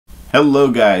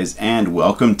Hello guys, and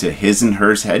welcome to His and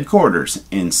Hers headquarters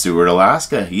in Seward,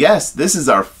 Alaska. Yes, this is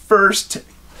our first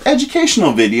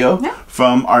educational video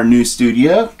from our new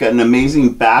studio. Got an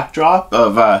amazing backdrop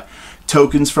of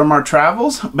tokens from our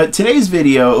travels, but today's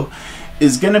video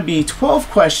is going to be 12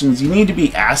 questions you need to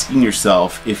be asking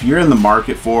yourself if you're in the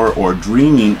market for or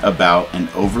dreaming about an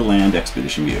overland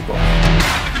expedition vehicle.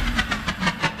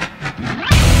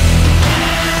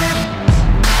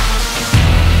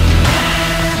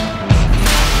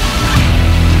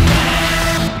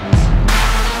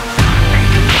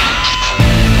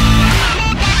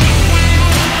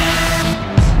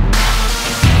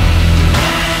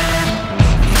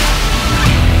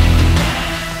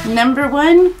 Number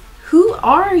one, who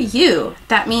are you?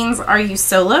 That means, are you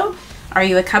solo? Are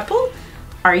you a couple?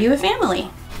 Are you a family?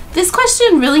 This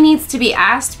question really needs to be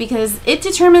asked because it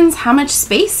determines how much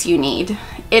space you need.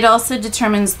 It also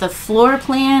determines the floor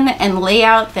plan and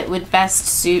layout that would best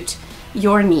suit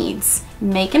your needs.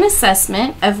 Make an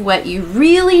assessment of what you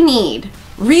really need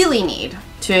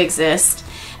to exist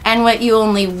and what you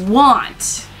only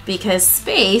want, because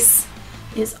space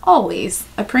is always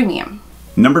a premium.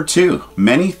 Number two,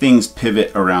 many things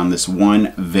pivot around this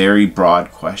one very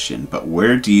broad question, but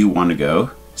where do you want to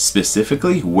go?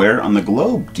 Specifically, where on the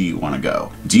globe do you want to go?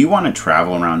 Do you want to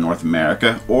travel around North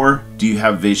America, or do you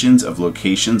have visions of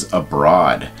locations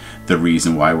abroad? The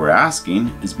reason why we're asking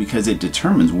is because it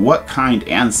determines what kind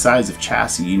and size of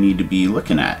chassis you need to be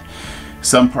looking at.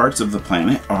 Some parts of the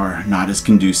planet are not as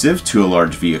conducive to a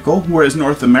large vehicle, whereas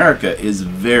North America is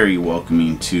very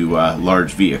welcoming to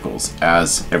large vehicles,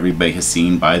 as everybody has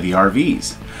seen by the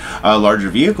RVs.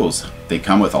 Larger vehicles, they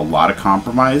come with a lot of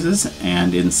compromises,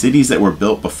 and in cities that were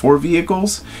built before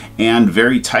vehicles and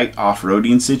very tight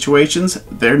off-roading situations,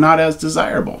 they're not as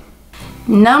desirable.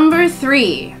 Number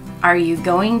three, are you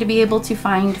going to be able to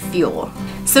find fuel?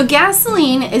 So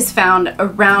gasoline is found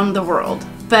around the world,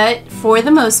 but for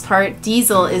the most part,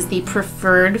 diesel is the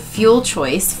preferred fuel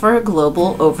choice for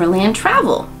global overland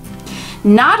travel.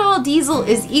 Not all diesel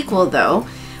is equal though.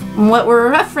 What we're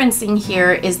referencing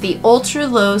here is the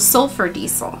ultra-low sulfur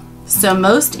diesel. So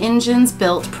most engines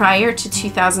built prior to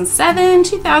 2007,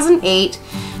 2008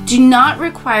 do not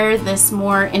require this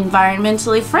more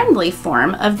environmentally friendly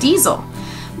form of diesel.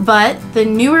 But the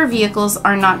newer vehicles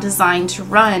are not designed to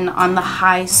run on the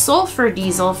high sulfur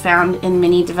diesel found in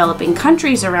many developing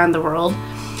countries around the world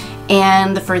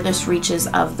and the furthest reaches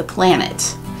of the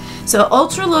planet. So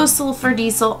ultra low sulfur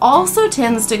diesel also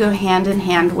tends to go hand in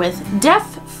hand with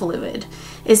DEF fluid.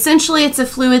 Essentially, it's a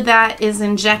fluid that is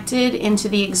injected into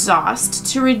the exhaust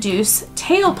to reduce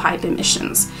tailpipe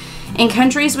emissions. In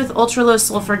countries with ultra low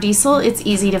sulfur diesel, it's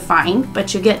easy to find,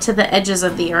 but you get to the edges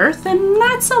of the earth and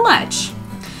not so much.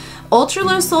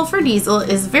 Ultra-low sulfur diesel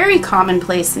is very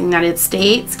commonplace in the United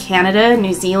States, Canada,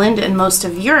 New Zealand, and most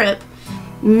of Europe,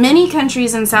 many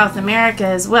countries in South America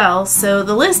as well, so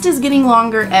the list is getting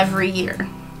longer every year.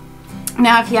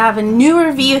 Now, if you have a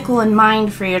newer vehicle in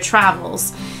mind for your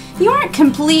travels, you aren't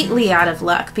completely out of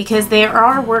luck because there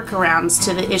are workarounds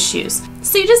to the issues.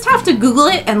 So you just have to Google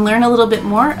it and learn a little bit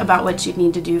more about what you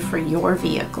need to do for your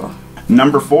vehicle.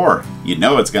 Number four, you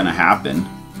know it's going to happen.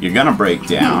 You're going to break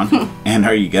down, and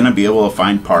are you going to be able to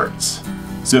find parts?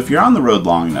 So if you're on the road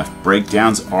long enough,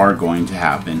 breakdowns are going to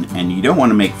happen, and you don't want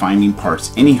to make finding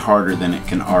parts any harder than it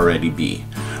can already be.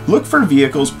 Look for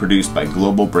vehicles produced by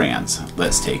global brands.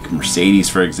 Let's take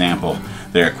Mercedes for example.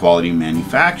 They're a quality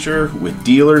manufacturer with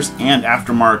dealers and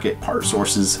aftermarket part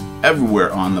sources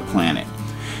everywhere on the planet.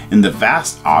 In the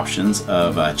vast options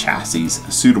of chassis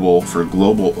suitable for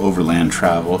global overland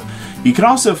travel, you can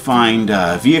also find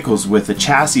vehicles with a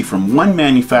chassis from one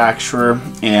manufacturer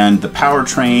and the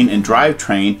powertrain and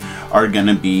drivetrain are going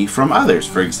to be from others.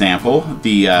 For example,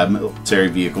 the military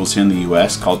vehicles here in the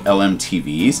US called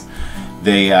LMTVs,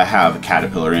 they have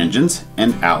Caterpillar engines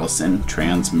and Allison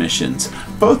transmissions,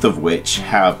 both of which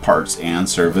have parts and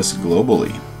service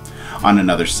globally. On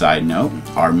another side note,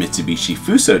 our Mitsubishi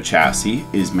Fuso chassis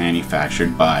is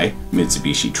manufactured by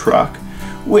Mitsubishi Truck,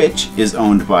 which is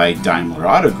owned by Daimler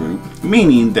Auto Group,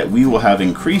 meaning that we will have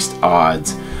increased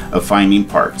odds of finding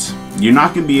parts. You're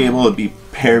not going to be able to be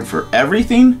prepared for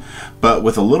everything, but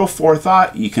with a little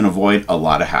forethought, you can avoid a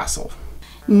lot of hassle.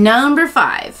 Number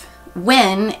five,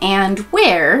 when and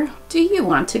where do you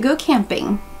want to go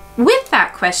camping? With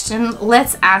that question,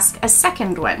 let's ask a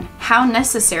second one. How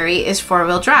necessary is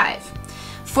four-wheel drive?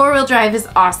 Four-wheel drive is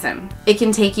awesome. It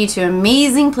can take you to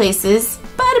amazing places,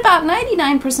 but about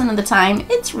 99% of the time,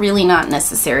 it's really not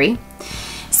necessary.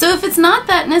 So if it's not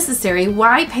that necessary,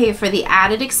 why pay for the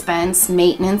added expense,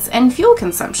 maintenance, and fuel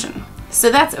consumption? So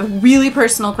that's a really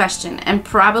personal question and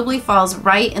probably falls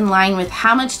right in line with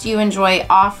how much do you enjoy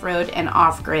off-road and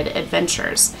off-grid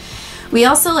adventures. We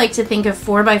also like to think of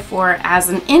 4x4 as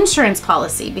an insurance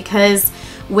policy because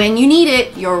when you need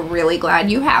it, you're really glad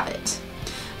you have it.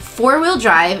 Four-wheel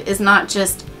drive is not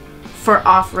just for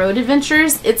off-road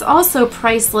adventures, it's also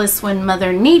priceless when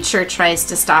Mother Nature tries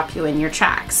to stop you in your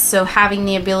tracks. So having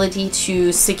the ability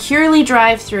to securely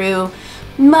drive through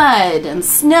mud and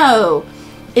snow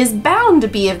is bound to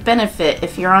be of benefit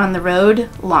if you're on the road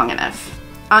long enough.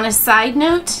 On a side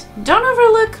note, don't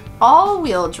overlook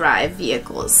all-wheel drive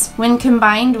vehicles. When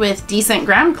combined with decent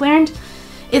ground clearance,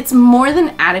 it's more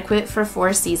than adequate for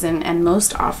 4-season and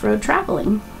most off-road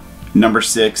traveling. Number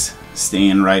 6,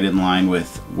 staying right in line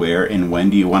with where and when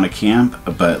do you want to camp,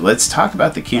 but let's talk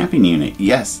about the camping unit.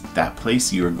 Yes, that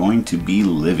place you are going to be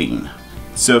living.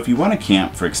 So if you want to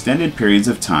camp for extended periods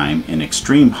of time in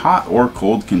extreme hot or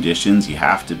cold conditions, you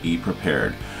have to be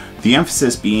prepared. The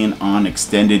emphasis being on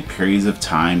extended periods of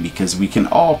time because we can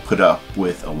all put up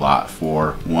with a lot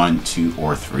for 1, 2,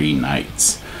 or 3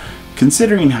 nights.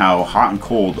 Considering how hot and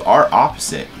cold are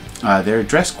opposite, they're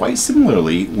addressed quite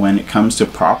similarly when it comes to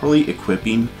properly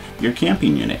equipping your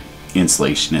camping unit.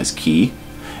 Insulation is key.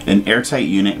 An airtight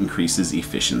unit increases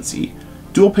efficiency.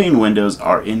 Dual pane windows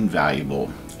are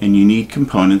invaluable, and you need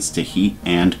components to heat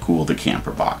and cool the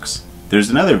camper box. There's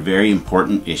another very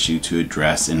important issue to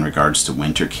address in regards to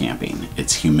winter camping.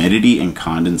 It's humidity and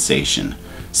condensation.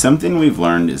 Something we've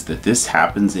learned is that this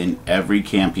happens in every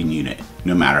camping unit,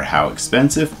 no matter how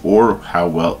expensive or how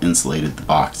well insulated the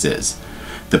box is.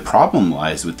 The problem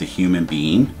lies with the human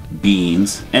being,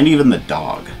 beings, and even the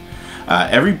dog.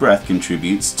 Every breath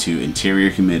contributes to interior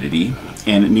humidity,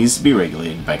 and it needs to be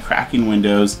regulated by cracking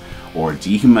windows or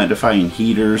dehumidifying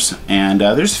heaters, and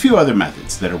there's a few other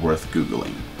methods that are worth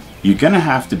Googling. You're going to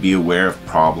have to be aware of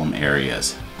problem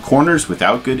areas. Corners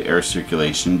without good air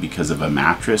circulation because of a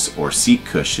mattress or seat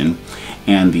cushion,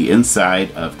 and the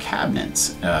inside of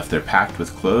cabinets, if they're packed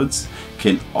with clothes,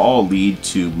 can all lead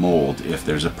to mold if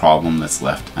there's a problem that's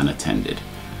left unattended.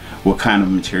 What kind of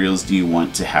materials do you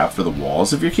want to have for the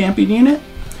walls of your camping unit?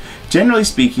 Generally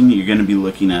speaking, you're going to be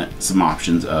looking at some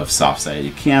options of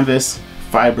soft-sided canvas,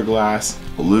 fiberglass,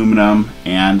 aluminum,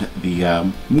 and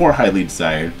the more highly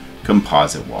desired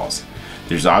composite walls.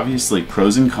 There's obviously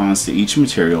pros and cons to each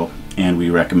material, and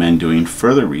we recommend doing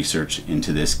further research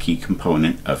into this key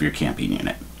component of your camping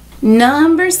unit.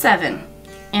 Number 7,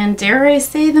 and dare I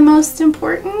say the most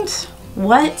important,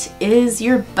 what is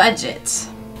your budget?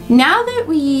 Now that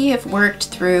we have worked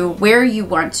through where you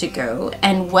want to go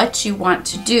and what you want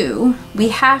to do, we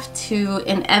have to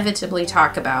inevitably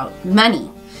talk about money.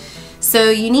 So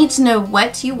you need to know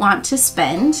what you want to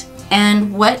spend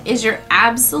and what is your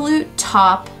absolute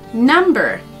top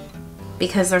number,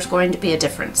 because there's going to be a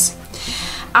difference.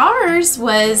 Ours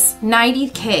was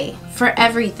 $90K for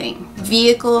everything.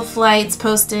 Vehicle, flights,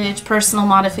 postage, personal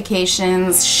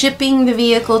modifications, shipping the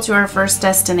vehicle to our first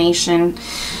destination.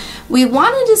 We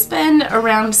wanted to spend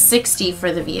around $60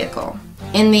 for the vehicle.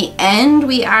 In the end,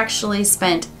 we actually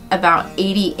spent about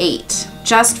 $88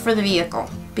 just for the vehicle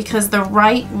because the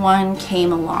right one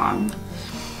came along.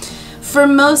 For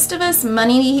most of us,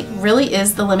 money really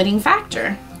is the limiting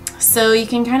factor. So you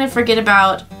can kind of forget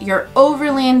about your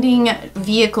overlanding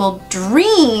vehicle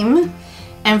dream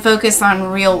and focus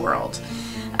on real world.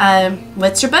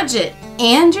 What's your budget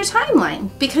and your timeline?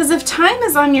 Because if time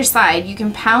is on your side, you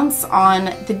can pounce on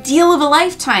the deal of a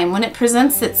lifetime when it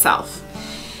presents itself.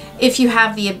 If you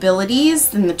have the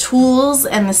abilities and the tools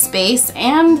and the space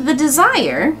and the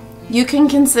desire, you can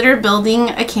consider building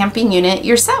a camping unit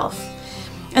yourself.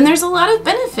 And there's a lot of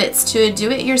benefits to a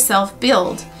do-it-yourself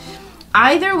build.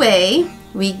 Either way,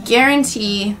 we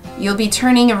guarantee you'll be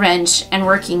turning a wrench and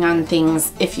working on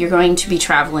things if you're going to be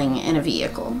traveling in a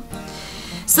vehicle.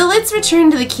 So let's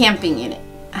return to the camping unit.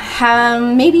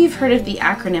 Maybe you've heard of the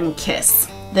acronym KISS,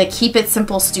 the Keep It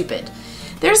Simple Stupid.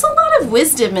 There's a lot of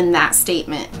wisdom in that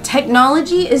statement.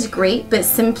 Technology is great, but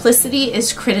simplicity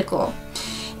is critical.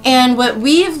 And what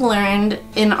we've learned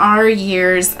in our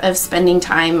years of spending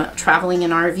time traveling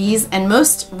in RVs, and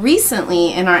most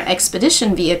recently in our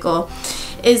expedition vehicle,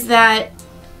 is that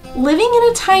living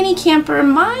in a tiny camper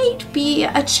might be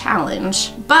a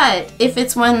challenge, but if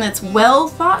it's one that's well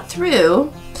thought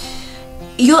through,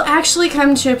 you'll actually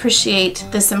come to appreciate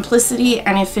the simplicity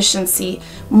and efficiency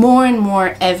more and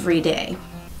more every day.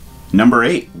 Number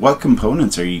 8, what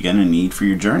components are you going to need for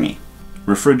your journey?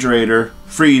 Refrigerator,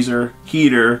 freezer,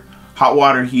 heater, hot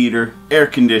water heater, air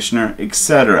conditioner,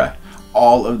 etc.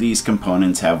 All of these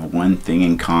components have one thing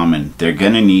in common. They're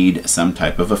going to need some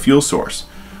type of a fuel source,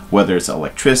 whether it's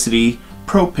electricity,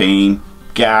 propane,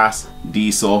 gas,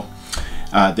 diesel,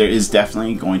 there is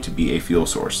definitely going to be a fuel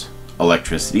source.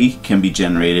 Electricity can be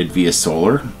generated via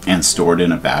solar and stored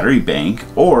in a battery bank,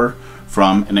 or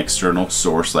from an external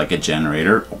source like a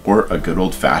generator or a good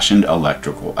old-fashioned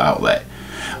electrical outlet.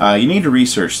 You need to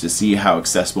research to see how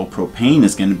accessible propane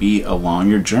is going to be along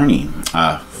your journey.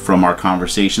 From our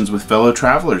conversations with fellow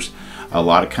travelers, a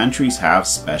lot of countries have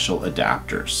special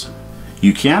adapters.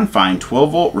 You can find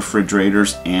 12-volt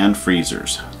refrigerators and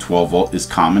freezers. 12-volt is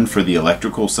common for the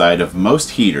electrical side of most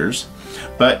heaters,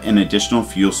 but an additional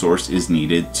fuel source is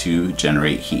needed to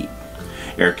generate heat.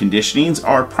 Air conditionings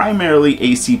are primarily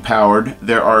AC powered.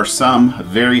 There are some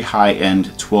very high-end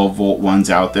 12-volt ones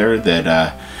out there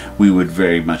that we would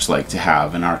very much like to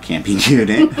have in our camping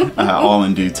unit, all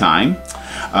in due time.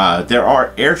 There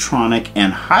are Airtronic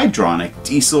and Hydronic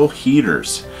diesel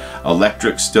heaters.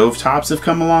 Electric stovetops have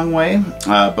come a long way,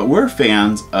 but we're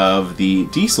fans of the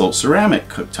diesel ceramic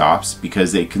cooktops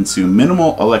because they consume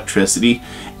minimal electricity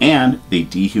and they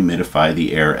dehumidify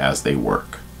the air as they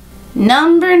work.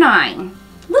 Number 9.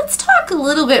 Let's talk a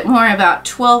little bit more about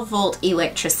 12-volt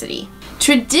electricity.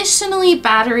 Traditionally,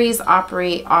 batteries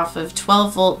operate off of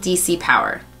 12-volt DC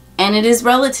power, and it is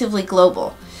relatively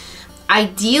global.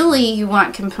 Ideally, you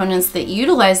want components that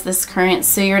utilize this current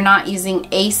so you're not using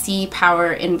AC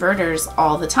power inverters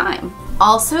all the time.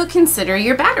 Also consider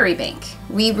your battery bank.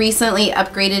 We recently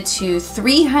upgraded to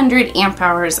 300 amp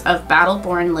hours of Battle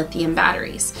Born Lithium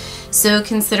Batteries. So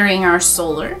considering our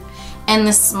solar and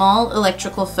the small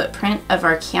electrical footprint of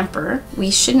our camper, we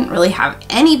shouldn't really have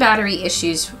any battery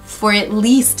issues for at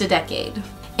least a decade.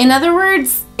 In other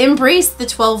words, embrace the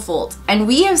 12 volt, and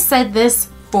we have said this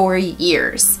for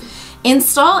years.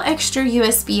 Install extra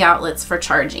USB outlets for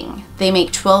charging. They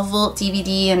make 12 volt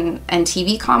DVD and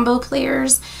TV combo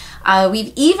players.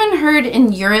 We've even heard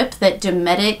in Europe that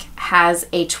Dometic has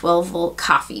a 12 volt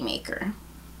coffee maker.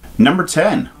 Number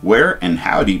 10, where and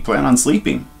how do you plan on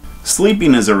sleeping?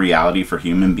 Sleeping is a reality for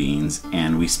human beings,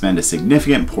 and we spend a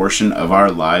significant portion of our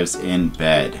lives in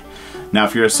bed. Now,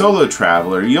 if you're a solo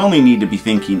traveler, you only need to be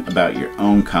thinking about your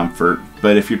own comfort,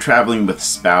 but if you're traveling with a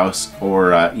spouse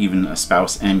or even a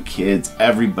spouse and kids,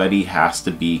 everybody has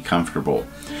to be comfortable.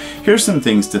 Here's some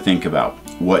things to think about.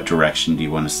 What direction do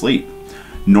you want to sleep?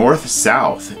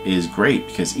 North-south is great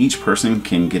because each person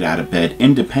can get out of bed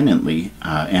independently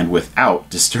and without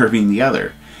disturbing the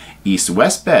other.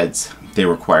 East-west beds, they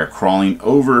require crawling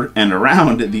over and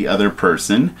around the other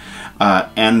person,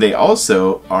 and they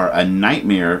also are a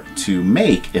nightmare to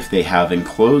make if they have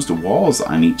enclosed walls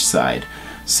on each side.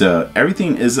 So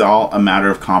everything is all a matter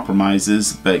of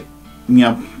compromises, but you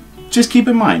know, just keep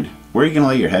in mind, where are you going to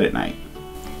lay your head at night?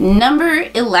 Number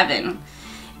 11.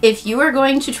 If you are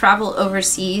going to travel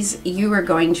overseas, you are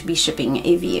going to be shipping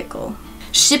a vehicle.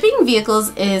 Shipping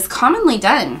vehicles is commonly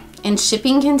done in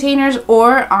shipping containers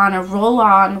or on a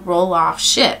roll-on, roll-off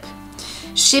ship.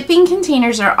 Shipping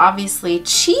containers are obviously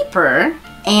cheaper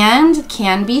and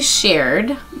can be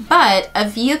shared, but a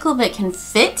vehicle that can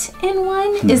fit in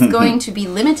one is going to be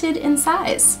limited in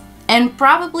size and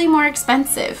probably more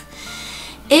expensive.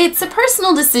 It's a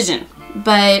personal decision,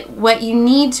 but what you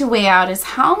need to weigh out is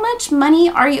how much money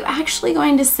are you actually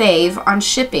going to save on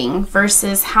shipping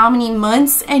versus how many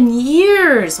months and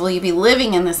years will you be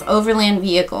living in this overland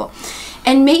vehicle.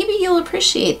 And maybe you'll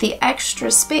appreciate the extra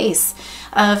space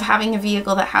of having a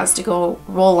vehicle that has to go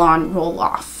roll on, roll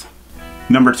off.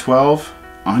 Number 12,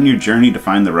 on your journey to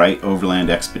find the right overland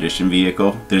expedition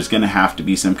vehicle, there's going to have to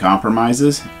be some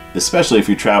compromises, especially if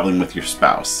you're traveling with your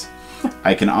spouse.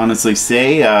 I can honestly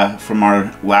say from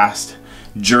our last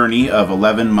journey of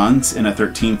 11 months in a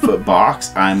 13-foot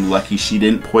box, I'm lucky she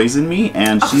didn't poison me,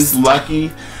 and she's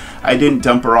lucky I didn't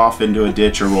dump her off into a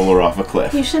ditch or roll her off a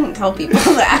cliff. You shouldn't tell people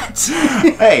that.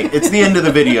 Hey, it's the end of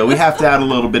the video. We have to add a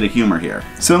little bit of humor here.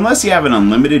 So unless you have an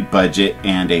unlimited budget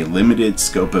and a limited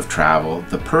scope of travel,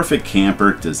 the perfect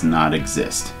camper does not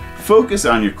exist. Focus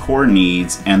on your core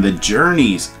needs and the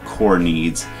journey's core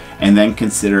needs, and then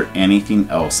consider anything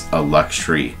else a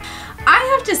luxury.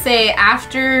 I have to say,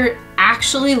 after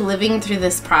actually living through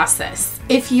this process,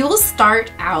 if you'll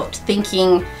start out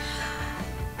thinking,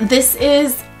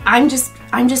 I'm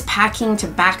just packing to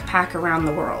backpack around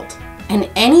the world, and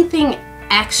anything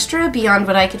extra beyond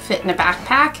what I could fit in a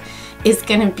backpack is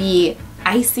gonna be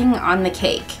icing on the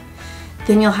cake,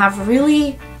 then you'll have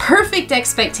really perfect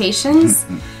expectations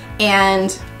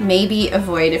and maybe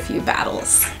avoid a few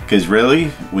battles. Because really,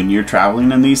 when you're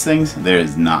traveling in these things, there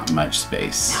is not much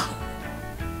space. No.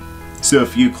 So a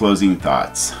few closing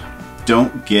thoughts.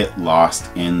 Don't get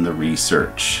lost in the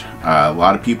research. A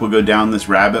lot of people go down this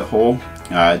rabbit hole.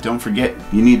 Don't forget,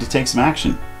 you need to take some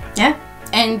action. Yeah,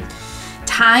 and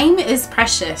Time is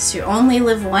precious. You only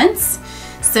live once,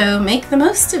 so make the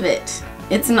most of it.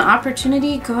 It's an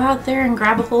opportunity. Go out there and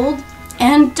grab a hold.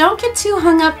 And don't get too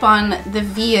hung up on the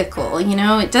vehicle. You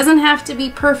know, it doesn't have to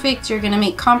be perfect. You're going to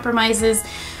make compromises.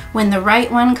 When the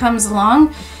right one comes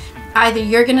along, either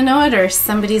you're going to know it or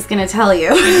somebody's going to tell you.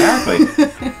 Exactly.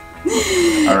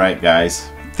 All right,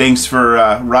 guys. Thanks for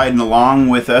riding along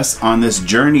with us on this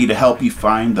journey to help you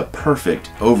find the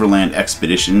perfect overland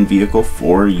expedition vehicle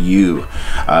for you.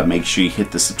 Make sure you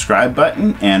hit the subscribe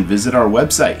button and visit our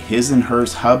website,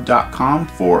 hisandhershub.com,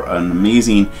 for an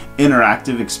amazing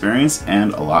interactive experience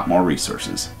and a lot more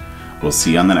resources. We'll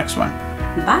see you on the next one.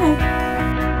 Bye.